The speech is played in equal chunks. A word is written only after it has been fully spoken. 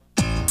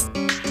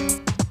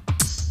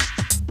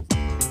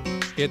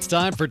It's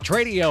time for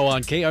Tradio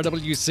on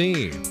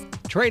KRWC.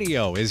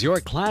 Tradio is your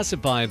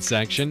classified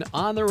section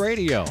on the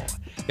radio.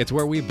 It's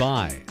where we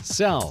buy,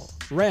 sell,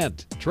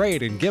 rent,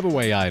 trade, and give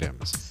away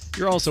items.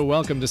 You're also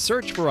welcome to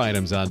search for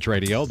items on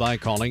Tradio by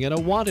calling it a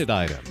wanted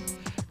item.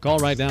 Call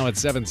right now at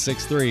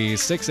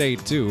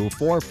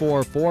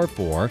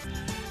 763-682-4444.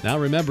 Now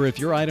remember, if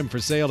your item for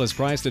sale is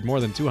priced at more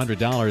than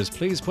 $200,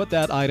 please put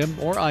that item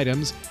or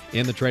items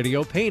in the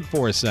Tradio Paid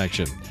For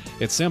section.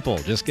 It's simple.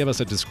 Just give us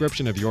a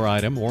description of your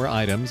item or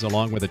items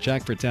along with a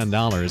check for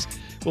 $10.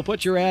 We'll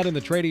put your ad in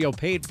the Tradio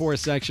Paid For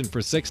section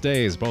for 6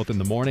 days, both in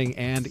the morning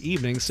and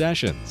evening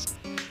sessions.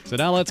 So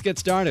now let's get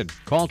started.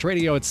 Call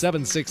Tradio at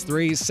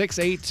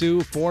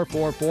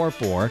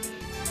 763-682-4444.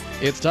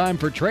 It's time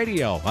for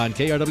Tradio on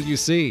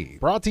KRWC.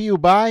 Brought to you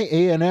by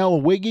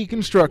A&L Wiggy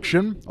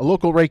Construction, a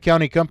local Ray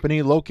County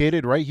company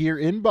located right here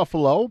in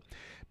Buffalo.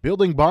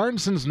 Building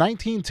barns since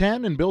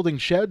 1910 and building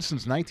sheds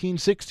since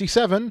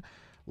 1967.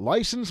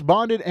 Licensed,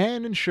 bonded,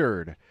 and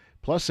insured.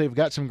 Plus, they've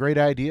got some great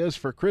ideas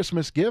for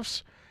Christmas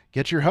gifts.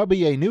 Get your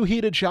hubby a new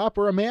heated shop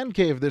or a man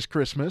cave this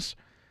Christmas.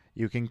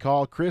 You can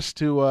call Chris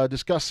to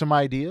discuss some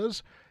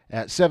ideas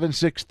at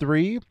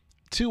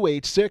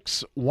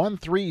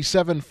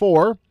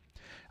 763-286-1374.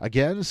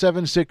 Again,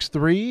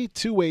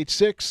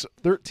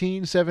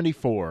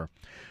 763-286-1374.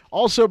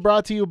 Also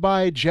brought to you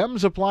by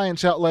Gems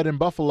Appliance Outlet in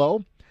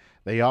Buffalo.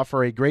 They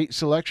offer a great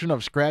selection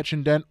of scratch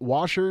and dent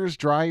washers,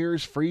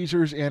 dryers,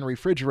 freezers, and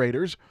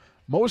refrigerators,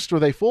 most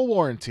with a full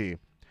warranty.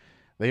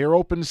 They are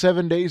open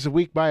 7 days a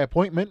week by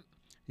appointment.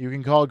 You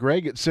can call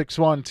Greg at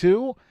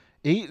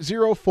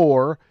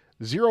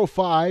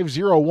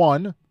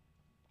 612-804-0501.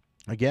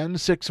 Again,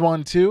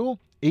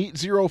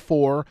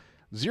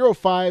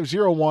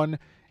 612-804-0501.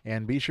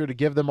 And be sure to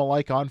give them a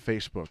like on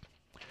Facebook.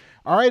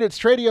 All right, it's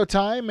Tradio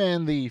time,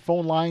 and the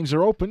phone lines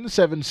are open,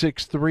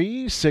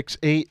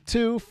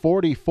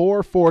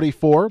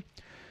 763-682-4444.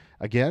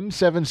 Again,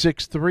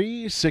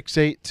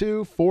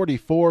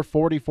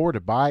 763-682-4444 to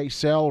buy,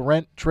 sell,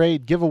 rent,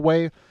 trade, give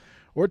away,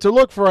 or to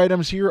look for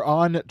items here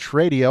on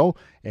Tradio.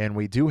 And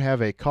we do have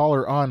a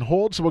caller on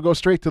hold, so we'll go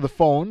straight to the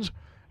phones.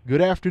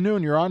 Good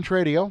afternoon, you're on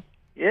Tradio.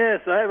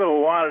 Yes, I have a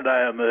wanted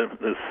item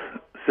this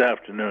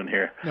afternoon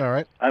here. All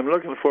right. I'm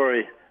looking for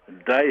a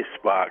dice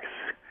box,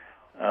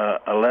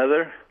 a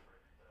leather,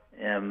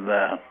 and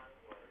I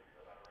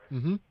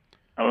don't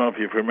know if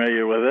you're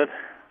familiar with it.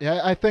 Yeah,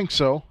 I think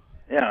so.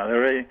 Yeah,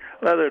 they're a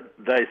leather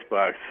dice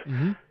box.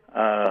 The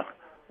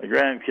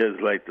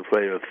grandkids like to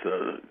play with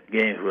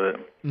games with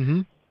it.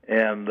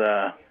 And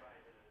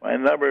my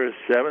number is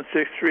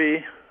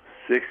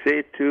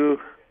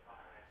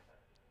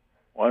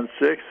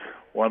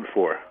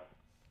 763-682-1614.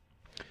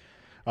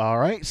 All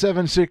right,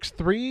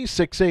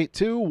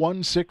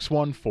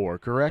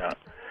 763-682-1614, correct?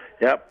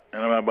 Yep,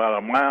 and I'm about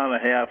a mile and a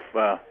half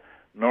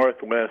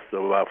northwest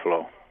of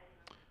Buffalo.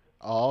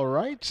 All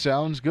right,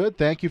 sounds good.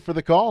 Thank you for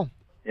the call.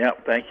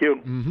 Yep, thank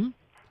you.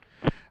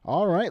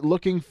 All right,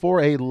 looking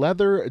for a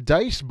leather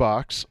dice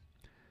box.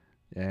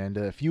 And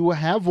if you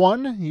have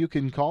one, you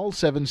can call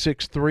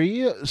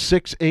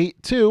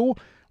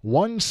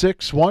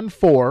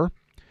 763-682-1614.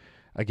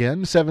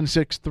 Again,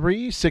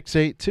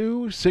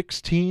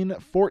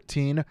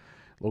 763-682-1614,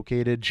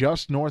 located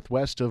just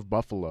northwest of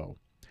Buffalo.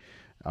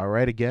 All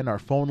right, again, our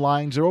phone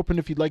lines are open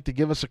if you'd like to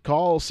give us a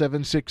call,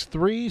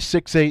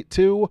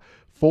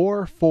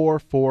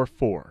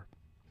 763-682-4444.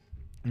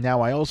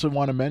 Now, I also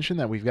want to mention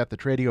that we've got the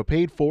Tradio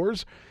Paid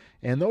Fors,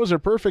 and those are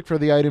perfect for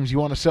the items you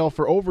want to sell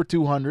for over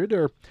 $200,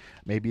 or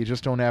maybe you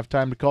just don't have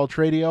time to call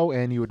Tradio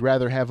and you would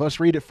rather have us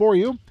read it for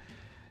you.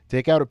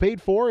 Take out a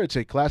paid for. It's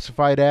a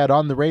classified ad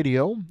on the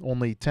radio.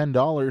 Only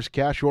 $10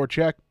 cash or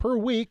check per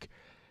week.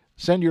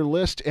 Send your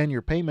list and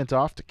your payment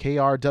off to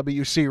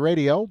KRWC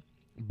Radio,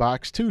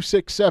 Box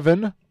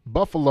 267,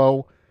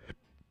 Buffalo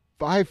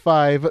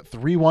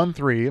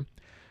 55313.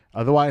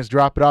 Otherwise,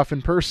 drop it off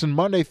in person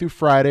Monday through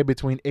Friday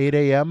between 8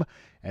 a.m.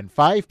 and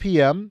 5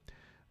 p.m.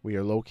 We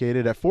are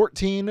located at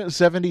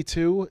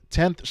 1472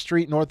 10th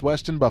Street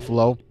Northwest in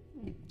Buffalo.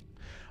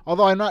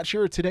 Although I'm not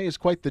sure today is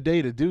quite the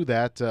day to do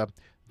that.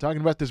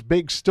 Talking about this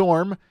big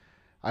storm,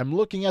 I'm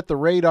looking at the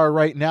radar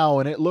right now,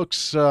 and it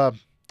looks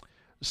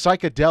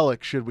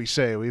psychedelic, should we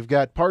say. We've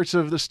got parts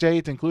of the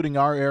state, including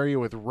our area,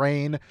 with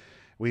rain.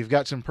 We've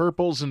got some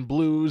purples and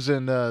blues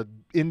and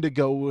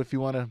indigo, if you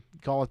want to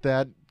call it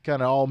that,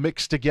 kind of all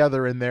mixed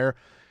together in there.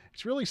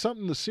 It's really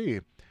something to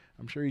see.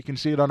 I'm sure you can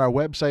see it on our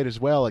website as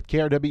well at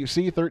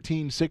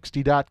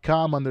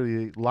krwc1360.com under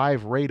the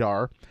live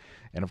radar.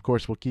 And, of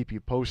course, we'll keep you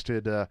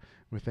posted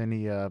with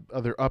any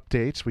other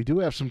updates. We do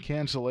have some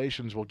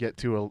cancellations we'll get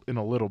to in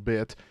a little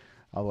bit,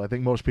 although I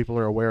think most people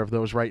are aware of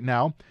those right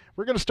now.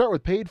 We're going to start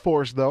with paid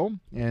fors, though,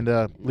 and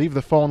leave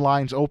the phone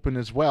lines open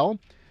as well.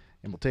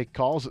 And we'll take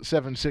calls at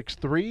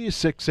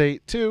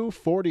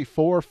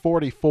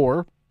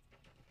 763-682-4444.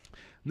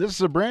 This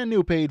is a brand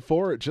new paid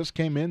for. It just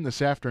came in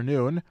this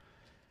afternoon.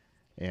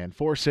 And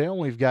for sale,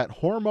 we've got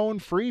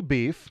hormone-free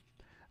beef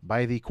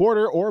by the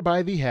quarter or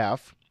by the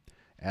half.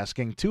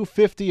 Asking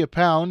 $2.50 a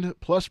pound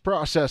plus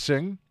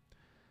processing.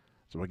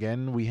 So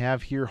again, we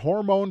have here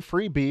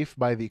hormone-free beef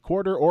by the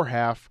quarter or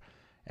half,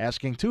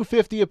 asking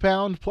 $2.50 a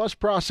pound plus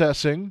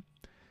processing.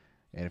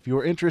 And if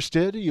you're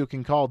interested, you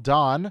can call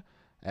Don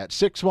at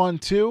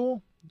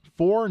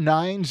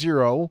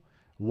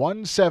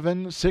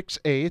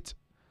 612-490-1768.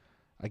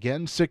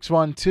 Again,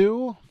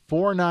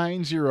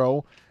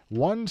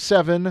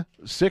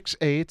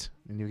 612-490-1768.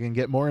 And you can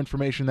get more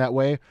information that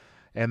way.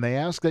 And they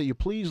ask that you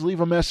please leave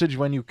a message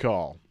when you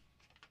call.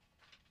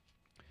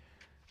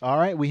 All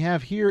right, we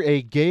have here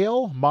a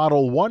Gale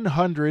Model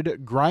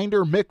 100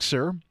 grinder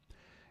mixer.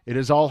 It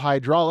is all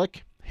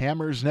hydraulic,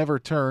 hammers never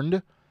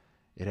turned.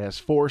 It has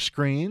 4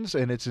 screens,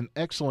 and it's in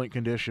excellent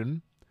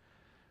condition.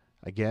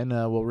 Again,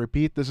 we'll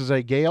repeat, this is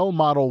a Gale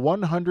Model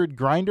 100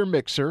 grinder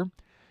mixer.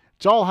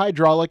 It's all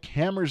hydraulic,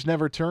 hammers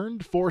never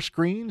turned, 4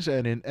 screens,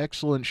 and in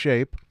excellent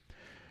shape.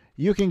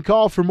 You can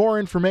call for more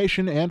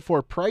information and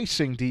for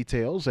pricing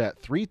details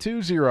at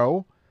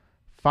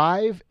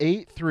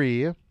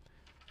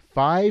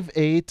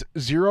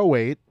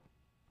 320-583-5808.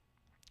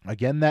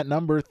 Again, that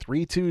number,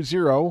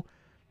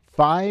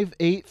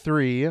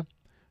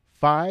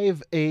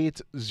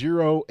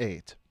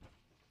 320-583-5808.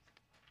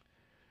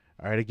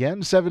 All right,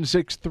 again,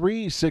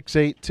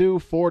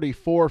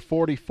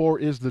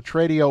 763-682-4444 is the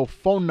Tradio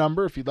phone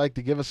number if you'd like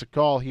to give us a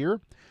call here.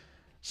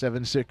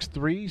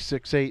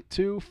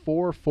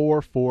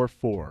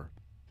 763-682-4444.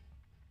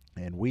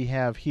 And we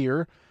have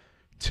here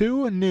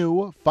 2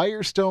 new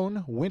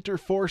Firestone Winter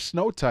Force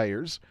snow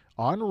tires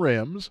on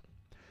rims.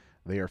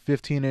 They are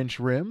 15-inch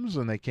rims,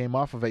 and they came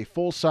off of a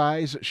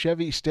full-size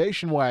Chevy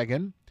station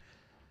wagon.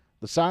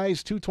 The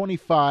size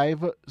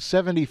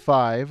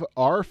 225/75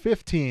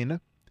 R15.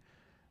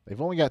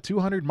 They've only got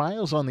 200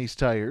 miles on these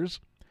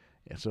tires,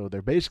 and so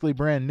they're basically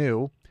brand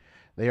new.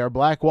 They are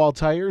black wall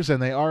tires,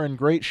 and they are in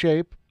great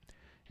shape.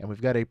 And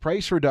we've got a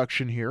price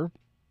reduction here.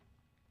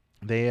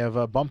 They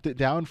have bumped it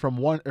down from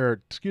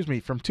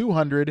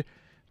 200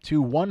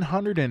 to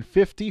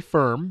 150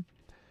 firm.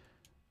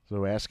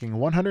 So asking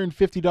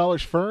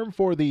 $150 firm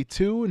for the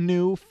 2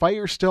 new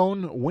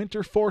Firestone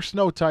Winter Force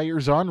snow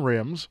tires on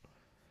rims.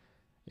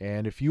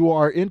 And if you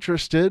are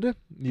interested,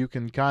 you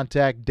can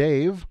contact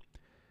Dave.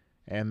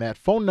 And that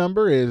phone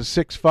number is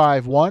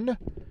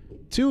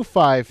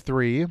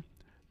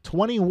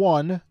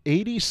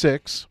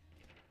 651-253-2186.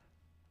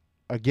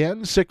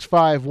 Again,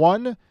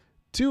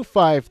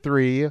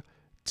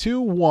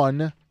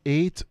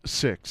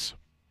 651-253-2186.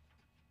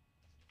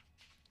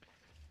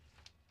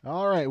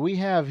 All right, we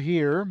have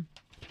here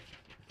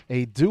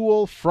a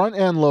dual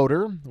front-end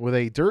loader with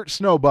a dirt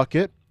snow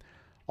bucket.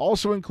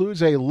 Also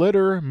includes a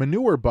litter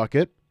manure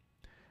bucket.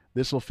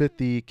 This will fit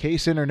the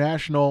Case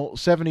International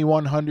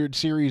 7100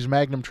 Series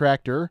Magnum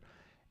tractor,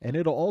 and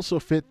it'll also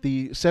fit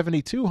the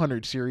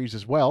 7200 Series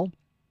as well.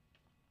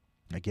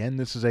 Again,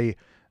 this is a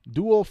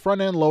dual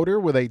front-end loader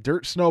with a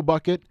dirt snow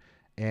bucket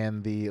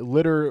and the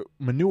litter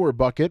manure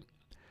bucket.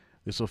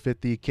 This will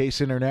fit the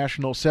Case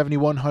International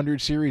 7100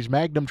 Series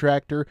Magnum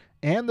tractor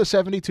and the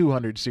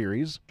 7200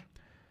 Series.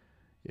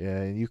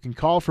 You can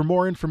call for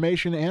more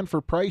information and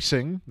for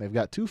pricing. They've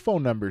got 2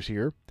 phone numbers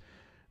here.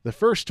 The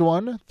first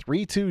one,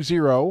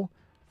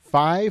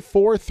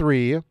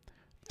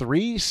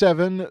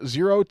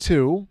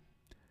 320-543-3702.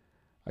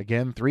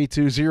 Again,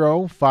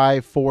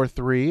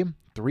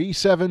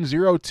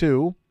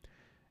 320-543-3702.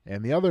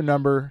 And the other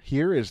number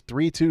here is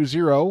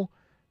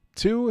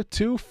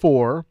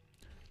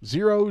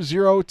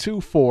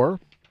 320-224-0024.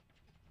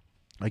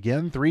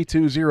 Again,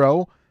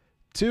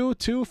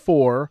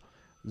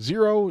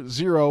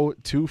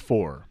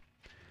 320-224-0024.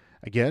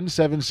 Again,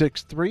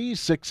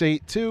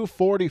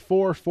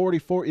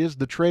 763-682-4444 is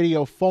the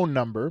Tradio phone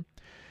number.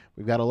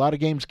 We've got a lot of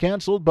games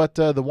canceled, but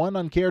the one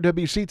on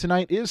KRWC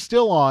tonight is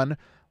still on.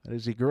 That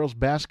is the girls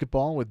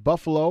basketball with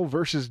Buffalo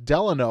versus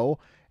Delano,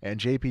 and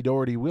J.P.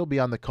 Doherty will be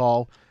on the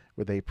call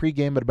with a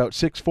pregame at about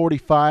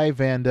 6:45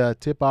 and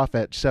tip-off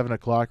at 7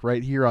 o'clock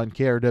right here on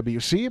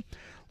KRWC.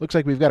 Looks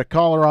like we've got a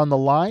caller on the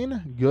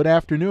line. Good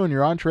afternoon.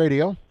 You're on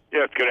Tradio.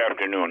 Yes, good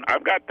afternoon.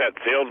 I've got that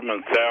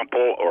salesman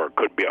sample, or it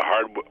could be a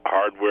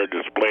hardware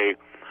display,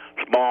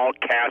 small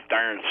cast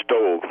iron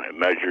stove. It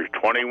measures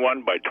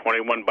 21 by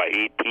 21 by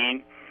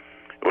 18.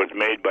 It was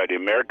made by the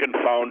American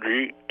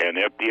Foundry and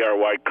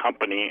FDRY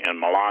Company in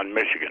Milan,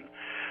 Michigan.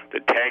 The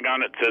tag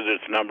on it says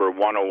it's number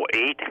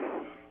 108.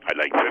 I'd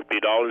like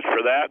 $50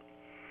 for that.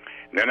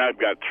 And then I've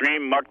got 3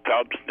 muck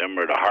tubs. Them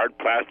are the hard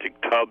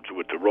plastic tubs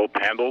with the rope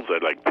handles.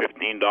 I'd like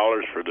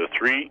 $15 for the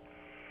 3.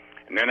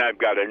 And then I've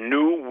got a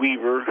new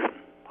Weaver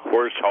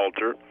horse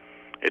halter.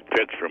 It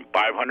fits from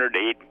 500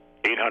 to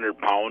 800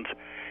 pounds.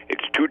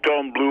 It's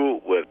two-tone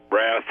blue with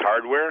brass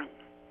hardware.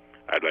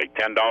 I'd like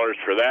 $10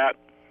 for that.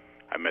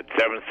 I'm at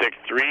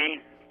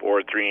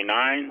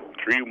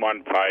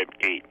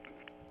 763-439-3158.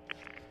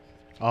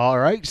 All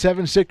right,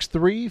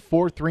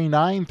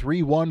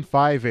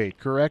 763-439-3158,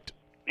 correct?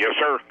 Yes,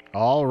 sir.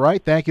 All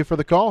right, thank you for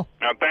the call.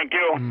 Thank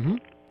you. Mm-hmm.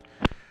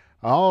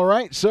 All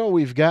right, so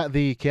we've got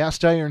the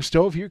cast iron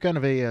stove here, kind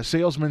of a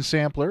salesman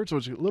sampler, so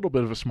it's a little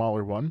bit of a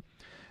smaller one,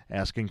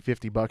 asking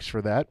 $50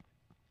 for that.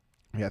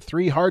 We got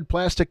 3 hard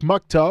plastic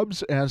muck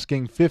tubs,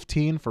 asking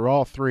 $15 for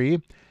all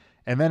 3.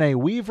 And then a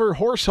Weaver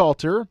horse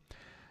halter.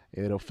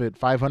 It'll fit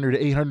 500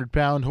 to 800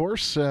 pound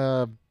horse.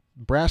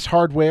 Brass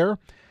hardware,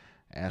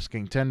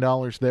 asking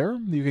 $10 there.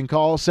 You can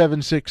call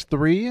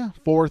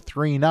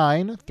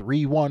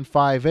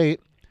 763-439-3158.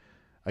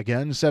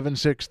 Again,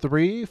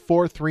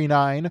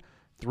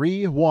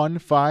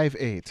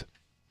 763-439-3158.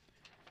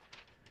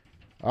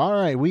 All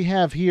right, we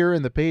have here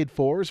in the paid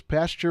fors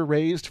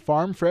pasture-raised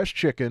farm fresh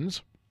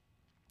chickens.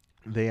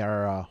 They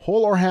are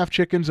whole or half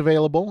chickens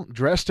available,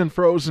 dressed and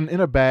frozen in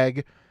a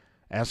bag,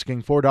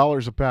 asking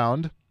 $4 a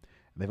pound.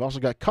 They've also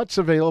got cuts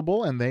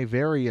available, and they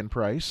vary in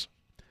price.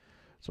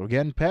 So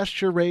again,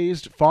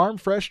 pasture-raised farm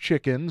fresh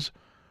chickens,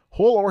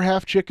 whole or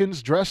half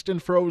chickens, dressed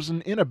and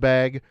frozen in a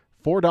bag,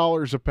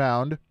 $4 a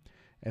pound.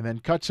 And then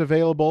cuts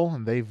available,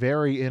 and they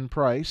vary in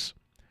price.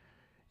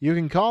 You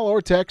can call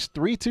or text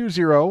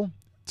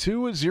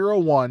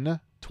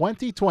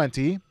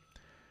 320-201-2020.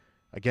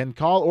 Again,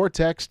 call or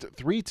text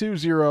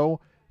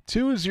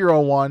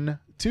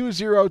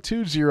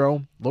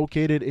 320-201-2020,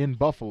 located in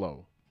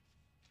Buffalo.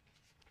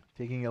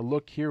 Taking a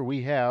look here,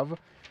 we have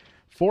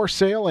for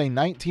sale a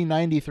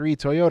 1993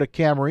 Toyota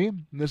Camry.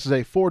 This is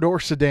a 4-door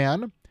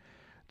sedan.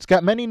 It's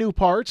got many new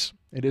parts.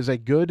 It is a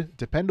good,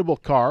 dependable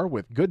car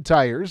with good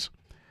tires.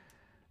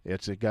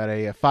 It's got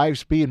a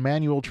 5-speed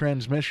manual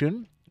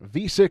transmission,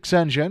 V6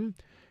 engine,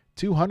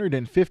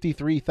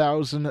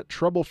 253,000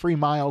 trouble-free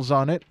miles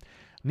on it.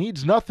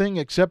 Needs nothing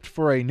except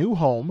for a new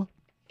home,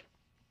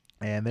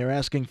 and they're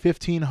asking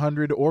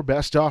 $1,500 or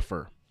best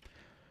offer.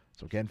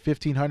 So again,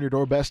 $1,500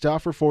 or best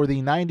offer for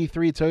the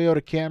 93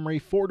 Toyota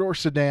Camry 4-door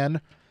sedan.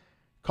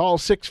 Call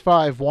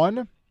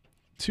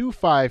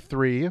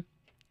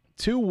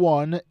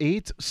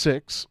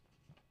 651-253-2186.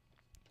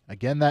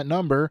 Again, that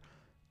number,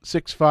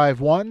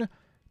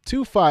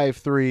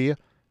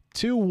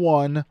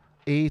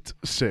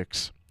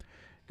 651-253-2186.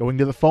 Going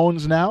to the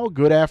phones now.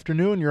 Good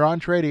afternoon. You're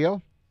on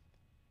Tradio.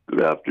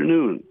 Good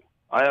afternoon.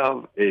 I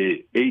have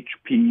a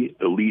HP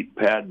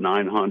ElitePad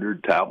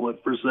 900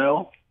 tablet for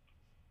sale.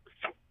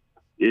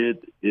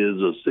 It is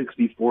a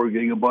 64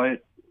 gigabyte.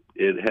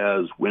 It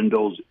has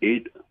Windows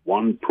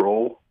 8.1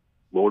 Pro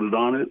loaded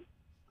on it.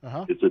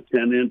 It's a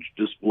 10-inch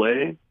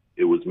display.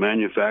 It was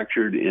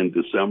manufactured in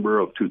December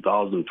of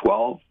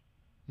 2012.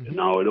 And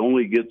now it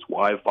only gets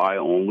Wi-Fi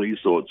only,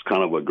 so it's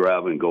kind of a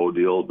grab-and-go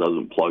deal. It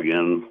doesn't plug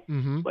in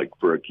like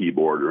for a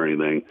keyboard or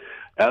anything.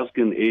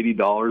 Asking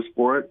 $80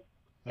 for it.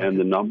 And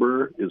the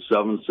number is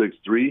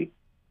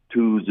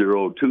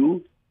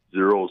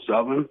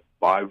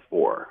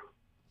 763-202-0754.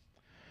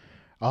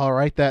 All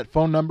right, that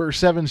phone number,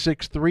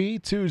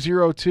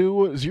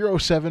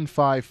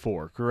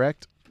 763-202-0754,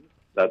 correct?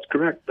 That's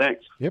correct.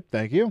 Thanks. Yep,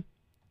 thank you.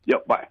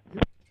 Yep, bye.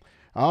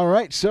 All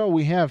right, so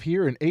we have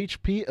here an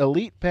HP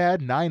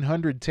ElitePad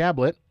 900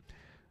 tablet,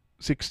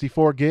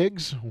 64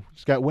 gigs.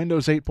 It's got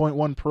Windows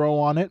 8.1 Pro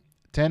on it,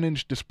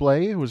 10-inch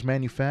display. It was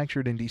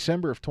manufactured in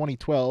December of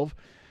 2012.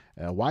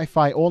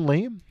 Wi-Fi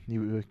only.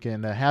 You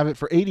can have it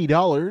for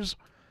 $80.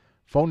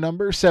 Phone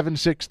number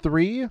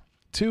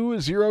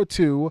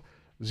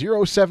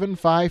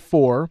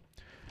 763-202-0754.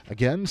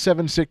 Again,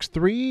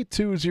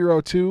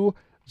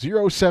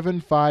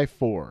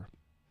 763-202-0754.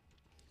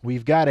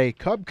 We've got a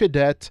Cub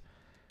Cadet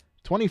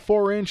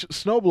 24-inch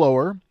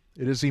snowblower.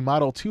 It is the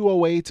model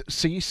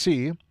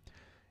 208cc.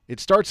 It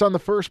starts on the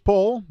first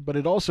pull, but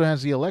it also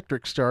has the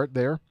electric start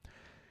there.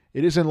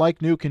 It is in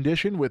like-new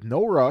condition with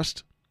no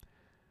rust.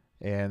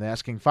 And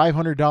asking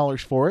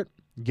 $500 for it.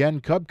 Again,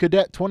 Cub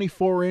Cadet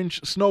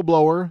 24-inch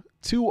snowblower,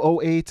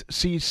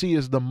 208cc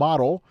is the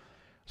model.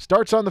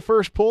 Starts on the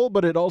first pull,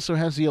 but it also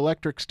has the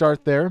electric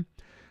start there.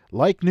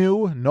 Like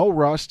new, no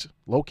rust,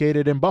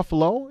 located in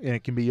Buffalo, and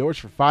it can be yours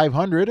for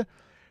 $500.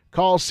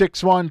 Call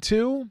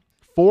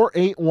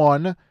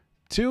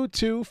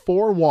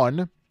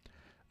 612-481-2241.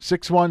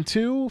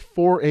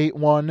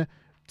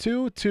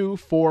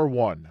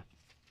 612-481-2241.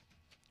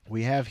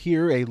 We have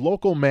here a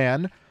local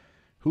man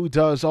who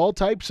does all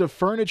types of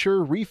furniture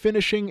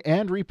refinishing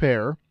and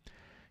repair.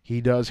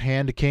 He does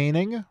hand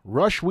caning,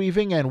 rush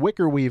weaving and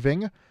wicker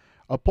weaving,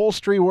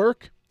 upholstery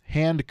work,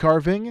 hand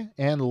carving,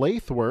 and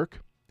lathe work.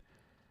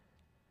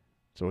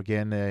 So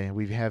again,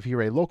 we have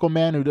here a local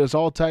man who does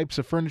all types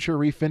of furniture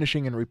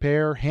refinishing and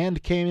repair,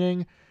 hand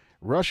caning,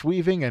 rush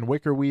weaving and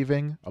wicker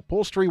weaving,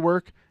 upholstery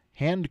work,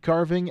 hand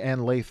carving,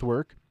 and lathe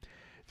work.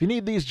 If you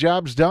need these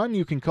jobs done,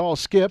 you can call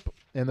Skip,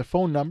 and the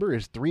phone number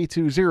is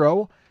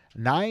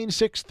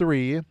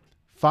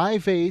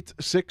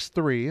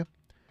 320-963-5863.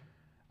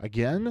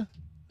 Again,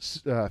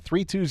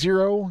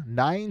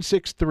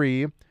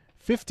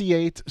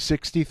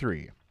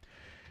 320-963-5863.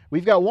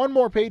 We've got one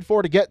more paid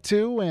for to get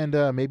to,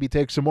 and maybe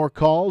take some more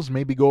calls,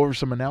 maybe go over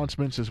some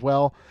announcements as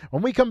well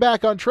when we come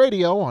back on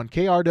Tradio on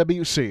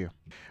KRWC.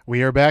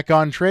 We are back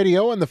on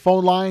Tradio, and the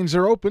phone lines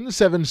are open,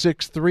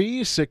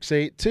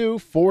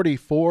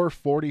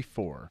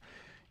 763-682-4444.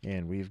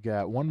 And we've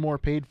got one more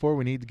paid for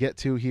we need to get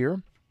to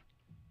here.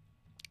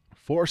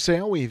 For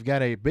sale, we've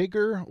got a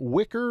bigger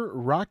wicker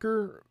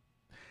rocker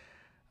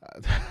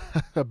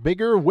A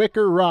bigger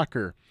wicker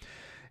rocker.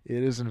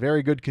 It is in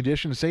very good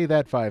condition. Say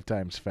that 5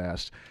 times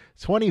fast.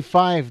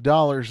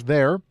 $25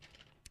 there.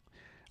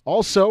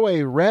 Also,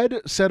 a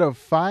red set of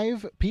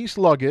 5-piece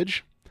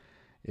luggage.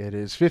 It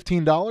is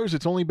 $15.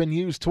 It's only been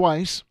used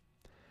twice.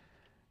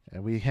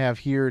 And we have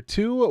here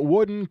 2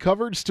 wooden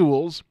covered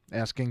stools,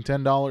 asking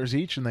 $10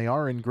 each, and they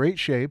are in great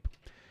shape.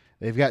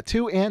 They've got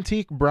 2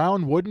 antique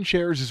brown wooden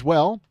chairs as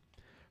well.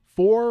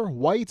 4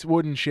 white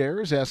wooden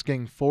chairs,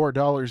 asking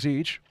 $4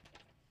 each.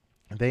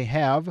 They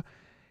have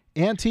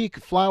antique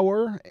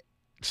flower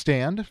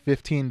stand,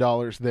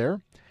 $15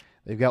 there.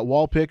 They've got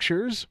wall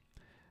pictures.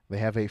 They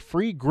have a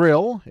free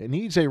grill. It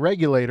needs a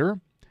regulator.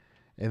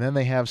 And then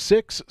they have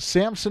 6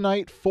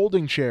 Samsonite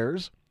folding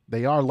chairs.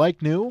 They are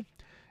like new,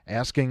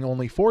 asking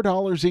only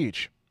 $4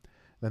 each.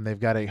 Then they've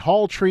got a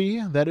hall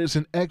tree that is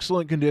in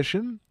excellent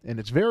condition, and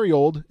it's very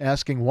old,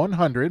 asking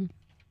 $100. And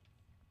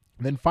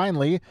then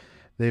finally,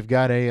 they've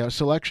got a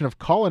selection of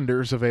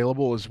colanders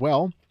available as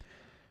well.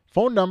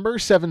 Phone number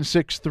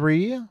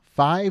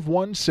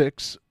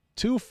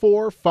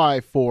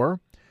 763-516-2454.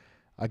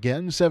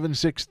 Again,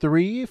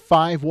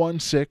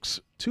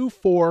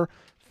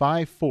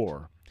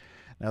 763-516-2454.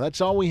 Now,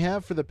 that's all we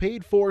have for the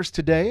paid fours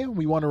today.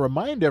 We want to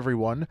remind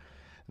everyone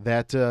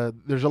that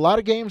there's a lot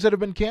of games that have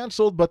been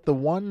canceled, but the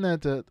one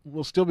that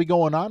will still be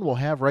going on we'll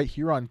have right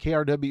here on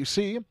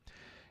KRWC,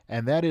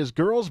 and that is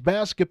girls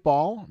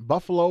basketball,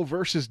 Buffalo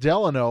versus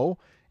Delano,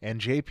 and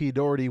J.P.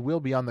 Doherty will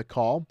be on the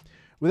call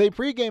with a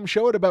pregame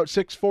show at about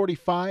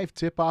 6:45,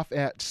 tip-off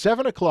at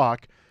 7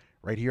 o'clock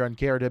right here on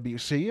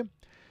KRWC.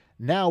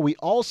 Now, we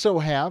also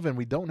have, and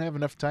we don't have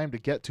enough time to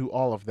get to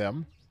all of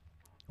them,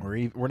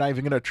 we're not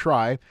even going to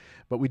try,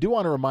 but we do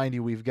want to remind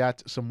you we've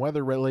got some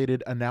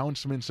weather-related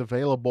announcements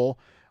available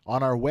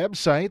on our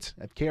website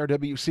at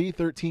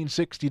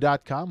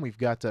krwc1360.com. We've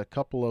got a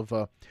couple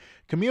of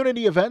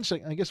community events.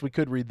 I guess we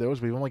could read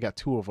those. We've only got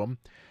 2 of them.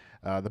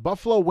 The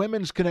Buffalo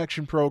Women's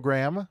Connection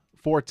program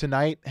for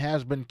tonight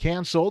has been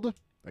canceled.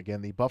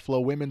 Again, the Buffalo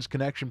Women's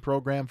Connection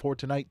program for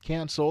tonight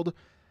canceled.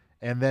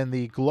 And then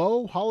the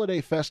Glow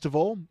Holiday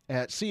Festival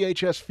at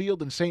CHS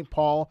Field in St.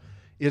 Paul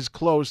is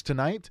closed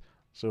tonight.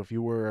 So if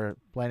you were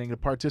planning to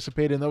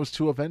participate in those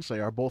 2 events, they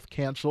are both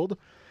canceled.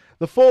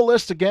 The full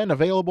list, again,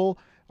 available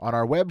on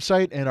our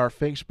website and our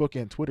Facebook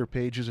and Twitter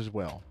pages as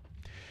well.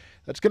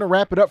 That's going to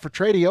wrap it up for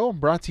Tradio,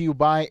 brought to you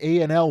by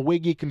A&L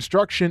Wiggy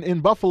Construction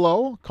in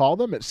Buffalo. Call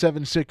them at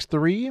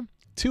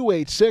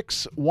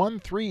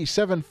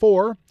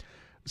 763-286-1374,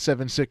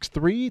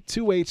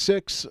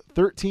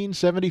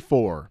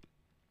 763-286-1374.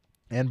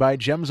 And by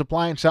Gems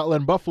Appliance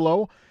Outlet in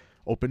Buffalo,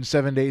 open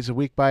 7 days a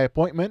week by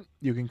appointment.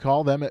 You can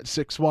call them at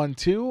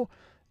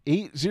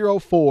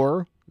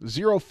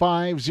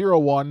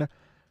 612-804-0501,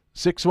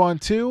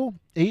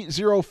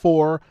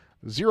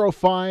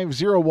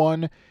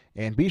 612-804-0501,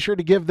 and be sure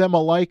to give them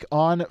a like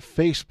on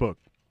Facebook.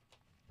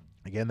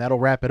 Again, that'll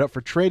wrap it up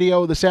for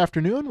Tradio this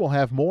afternoon. We'll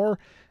have more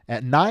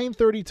at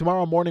 9:30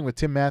 tomorrow morning with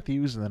Tim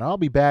Matthews, and then I'll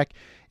be back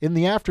in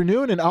the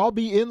afternoon, and I'll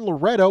be in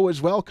Loretto as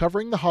well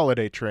covering the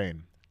holiday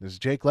train. This is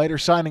Jake Leiter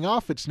signing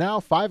off. It's now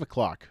 5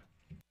 o'clock.